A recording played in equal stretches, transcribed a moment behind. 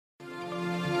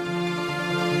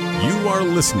You are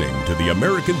listening to the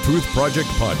American Truth Project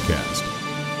podcast.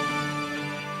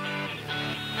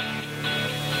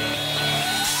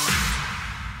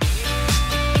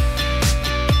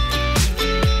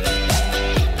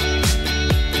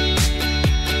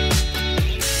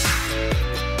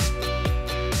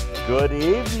 Good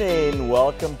evening.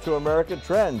 Welcome to American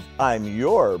Trends. I'm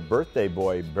your birthday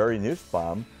boy, Barry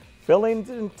Nussbaum, filling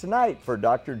in tonight for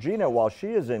Dr. Gina while she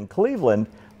is in Cleveland,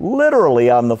 literally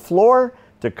on the floor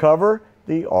to cover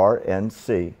the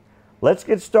RNC. Let's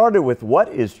get started with what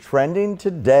is trending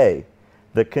today.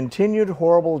 The continued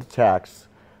horrible attacks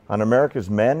on America's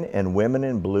men and women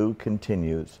in blue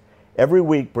continues. Every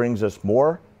week brings us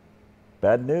more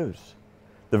bad news.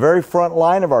 The very front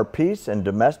line of our peace and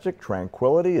domestic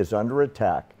tranquility is under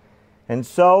attack. And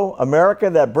so, America,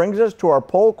 that brings us to our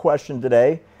poll question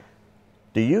today.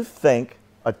 Do you think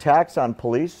attacks on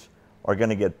police are going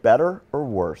to get better or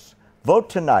worse? Vote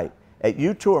tonight at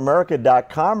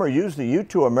u2america.com or use the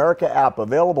U2 America app,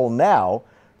 available now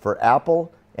for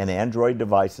Apple and Android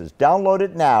devices. Download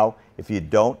it now if you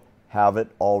don't have it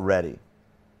already.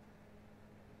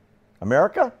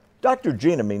 America? Dr.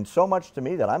 Gina means so much to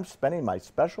me that I'm spending my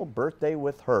special birthday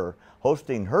with her,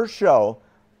 hosting her show.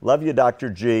 Love you, Dr.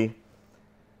 G.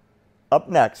 Up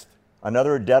next,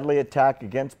 another deadly attack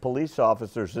against police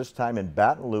officers, this time in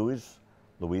Baton Rouge,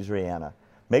 Louisiana.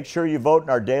 Make sure you vote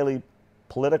in our daily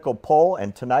political poll,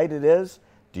 and tonight it is,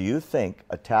 do you think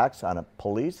attacks on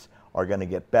police are going to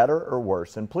get better or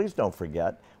worse? And please don't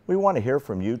forget, we want to hear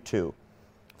from you too.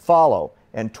 Follow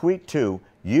and tweet to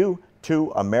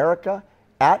U2America,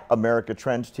 at America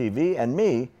Trends TV, and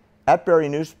me at Barry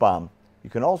Nussbaum. You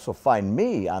can also find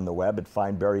me on the web at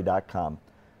findbarry.com.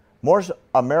 More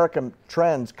American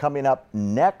Trends coming up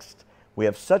next. We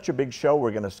have such a big show,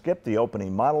 we're going to skip the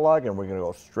opening monologue and we're going to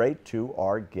go straight to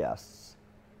our guests.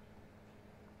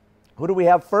 Who do we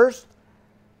have first?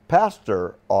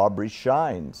 Pastor Aubrey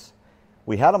Shines.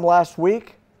 We had him last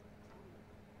week.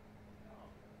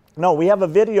 No, we have a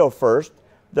video first.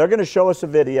 They're going to show us a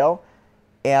video.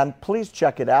 And please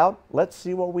check it out. Let's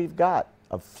see what we've got.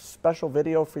 A special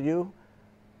video for you,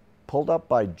 pulled up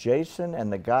by Jason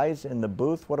and the guys in the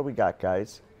booth. What do we got,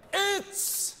 guys?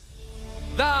 It's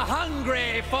the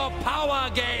Hungry for Power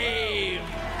Games.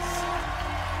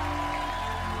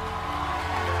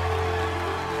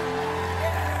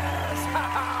 Yes.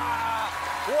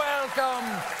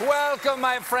 Welcome,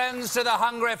 my friends, to the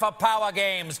Hungry for Power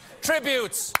Games.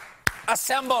 Tributes,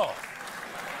 assemble.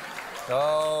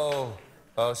 Oh,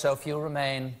 so few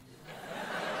remain.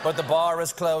 But the bar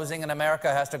is closing and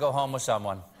America has to go home with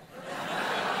someone.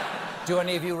 Do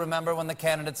any of you remember when the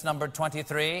candidates numbered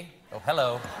 23? Oh,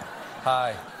 hello.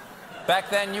 Hi. Back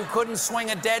then, you couldn't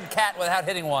swing a dead cat without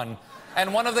hitting one.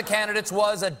 And one of the candidates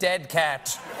was a dead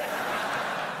cat.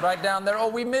 Right down there. Oh,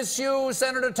 we miss you,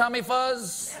 Senator Tommy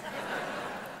Fuzz.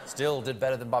 Still did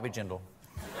better than Bobby Jindal.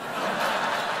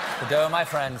 But oh, my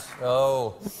friends.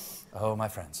 Oh, my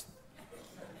friends.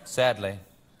 Sadly,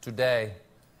 today,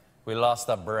 we lost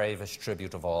the bravest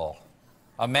tribute of all.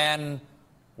 A man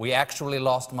we actually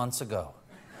lost months ago,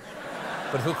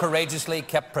 but who courageously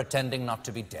kept pretending not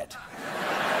to be dead.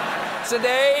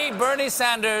 Today, Bernie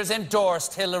Sanders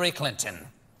endorsed Hillary Clinton.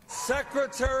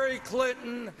 Secretary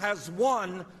Clinton has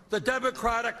won the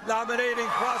Democratic nominating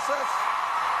process,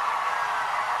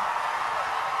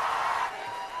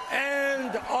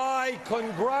 and I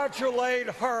congratulate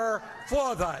her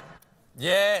for that.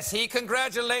 Yes, he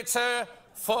congratulates her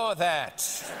for that.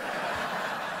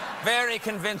 Very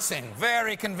convincing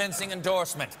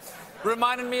endorsement.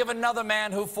 Reminded me of another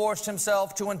man who forced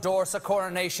himself to endorse a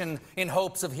coronation in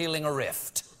hopes of healing a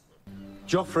rift.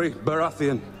 Joffrey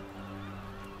Baratheon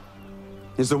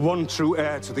is the one true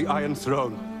heir to the Iron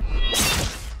Throne.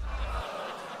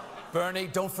 Bernie,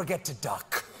 don't forget to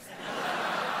duck.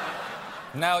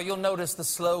 Now, you'll notice the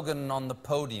slogan on the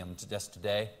podium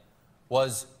today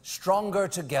was stronger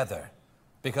together,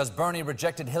 because Bernie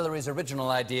rejected Hillary's original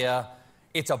idea,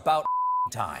 it's about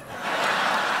time.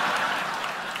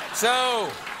 So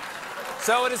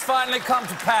it has finally come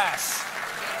to pass.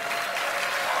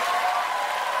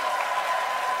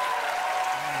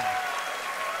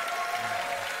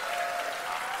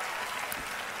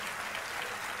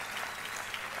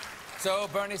 So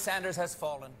Bernie Sanders has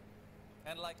fallen,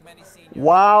 and like many seniors...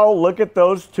 Wow, look at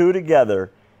those two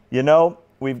together. You know,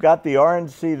 we've got the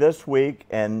RNC this week,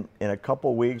 and in a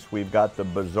couple weeks, we've got the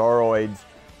bizarroids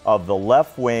of the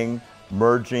left wing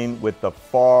merging with the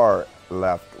far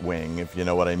left wing, if you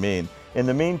know what I mean. In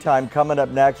the meantime, coming up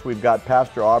next, we've got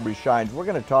Pastor Aubrey Shines. We're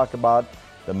going to talk about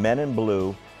the men in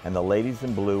blue and the ladies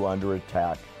in blue under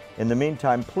attack. In the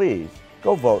meantime, please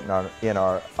go vote in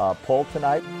our poll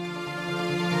tonight.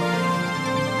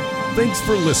 Thanks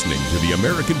for listening to the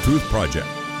American Truth Project,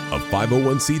 a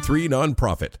 501c3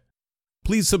 nonprofit.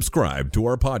 Please subscribe to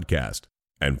our podcast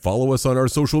and follow us on our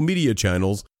social media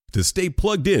channels to stay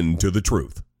plugged in to the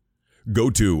truth. Go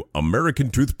to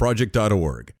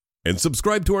americantruthproject.org and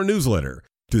subscribe to our newsletter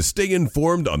to stay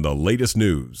informed on the latest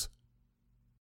news.